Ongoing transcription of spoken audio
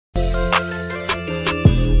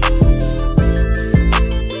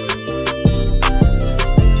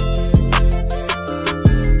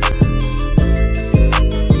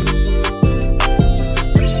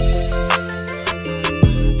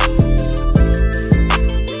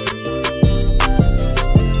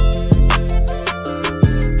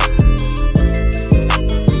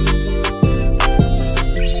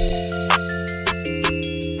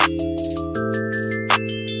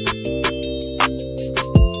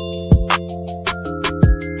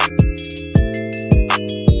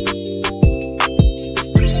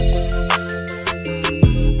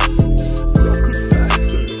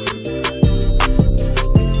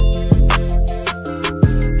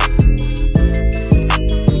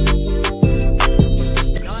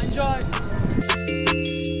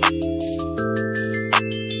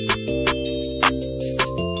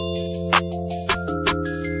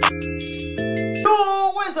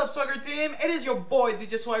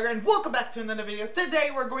DJ Swagger, and welcome back to another video. Today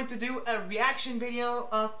we're going to do a reaction video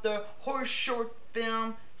of the horror short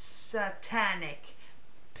film Satanic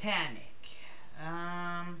Panic.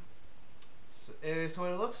 So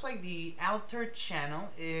it looks like the outer channel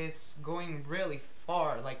is going really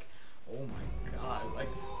far. Like, oh my god, like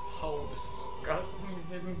how disgusting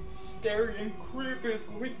and scary and creepy it's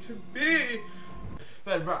going to be.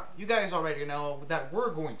 But bro, you guys already know that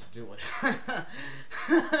we're going to do it.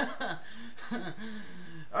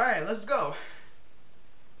 Alright, let's go.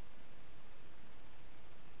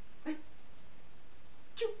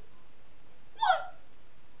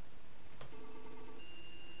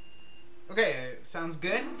 Okay, sounds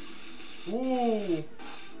good. Ooh,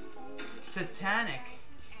 Satanic.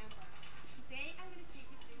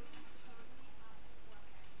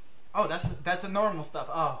 Oh, that's the normal stuff.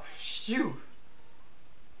 Oh, shoot.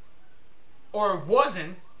 Or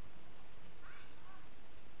wasn't.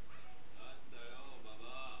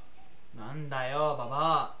 Nandayo,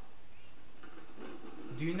 baba.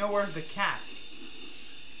 Do you know where's the cat?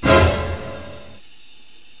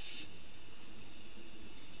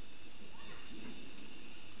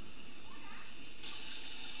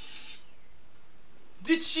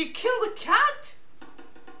 Did she kill the cat?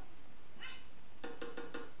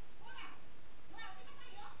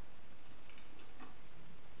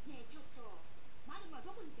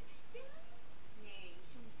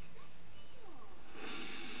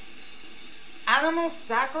 Animal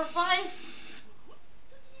sacrifice?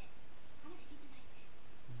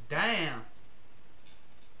 Damn.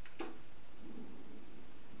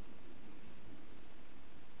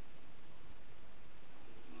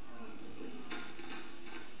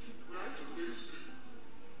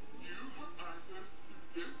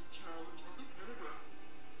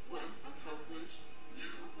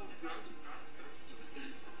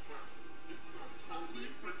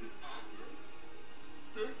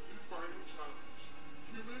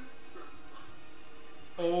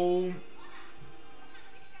 Oh.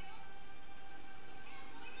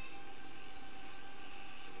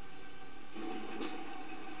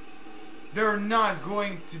 They're not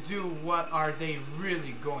going to do what are they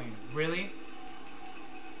really going? Really?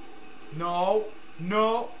 No.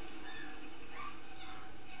 No.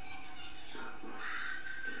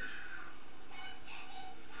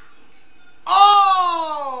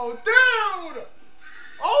 Oh, dude!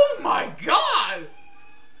 Oh my god!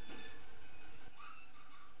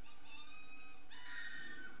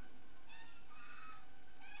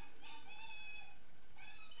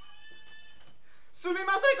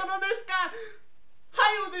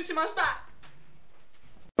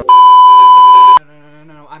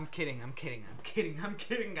 No, I'm kidding,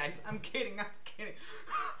 guys. I'm kidding.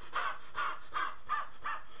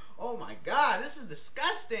 Oh my god, this is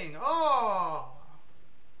disgusting. Oh,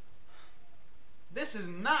 this is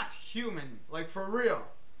not human, like for real.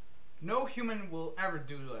 No human will ever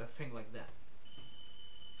do a thing like that.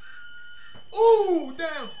 Ooh,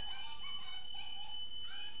 damn.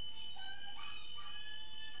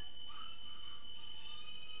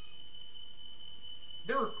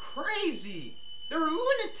 They were crazy. They were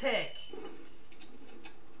lunatic.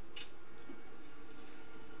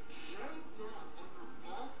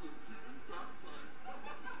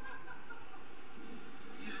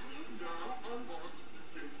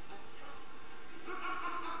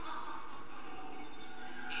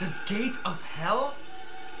 The gate of hell?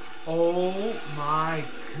 Oh my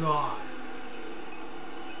god.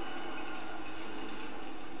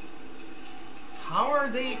 How are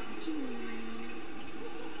they...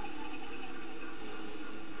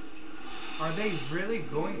 Are they really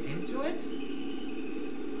going into it?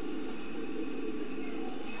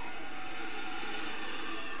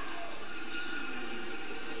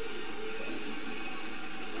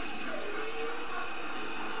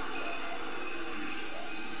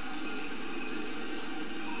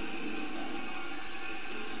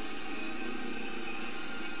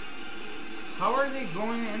 How are they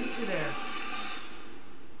going into there?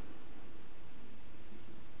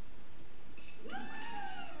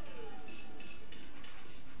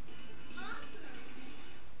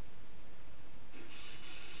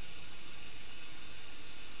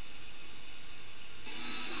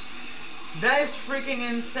 That is freaking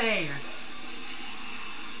insane.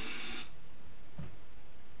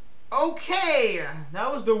 Okay,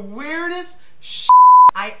 that was the weirdest shit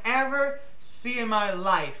I ever see in my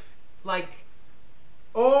life. Like,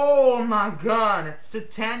 oh my god,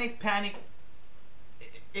 Satanic Panic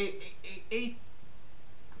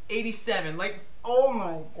 87. Like, oh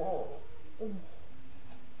my god.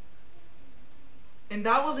 And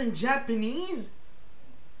that was in Japanese?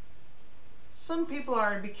 Some people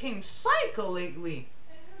became psycho lately.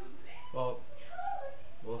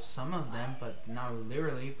 Well, some of them, but not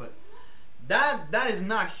literally. But that is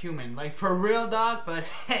not human, like for real, dog. But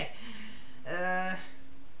hey, that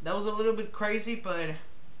was a little bit crazy, but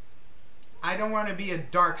I don't want to be a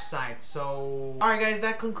dark side. So alright guys,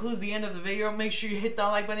 that concludes the end of the video. Make sure you hit that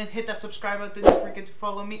like button, hit that subscribe button. Don't forget to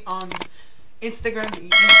follow me on Instagram. The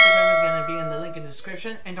Instagram is gonna be in the link in the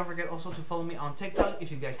description. And don't forget also to follow me on TikTok if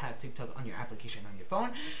you guys have TikTok on your application on your phone.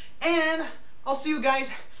 And I'll see you guys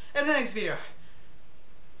in the next video.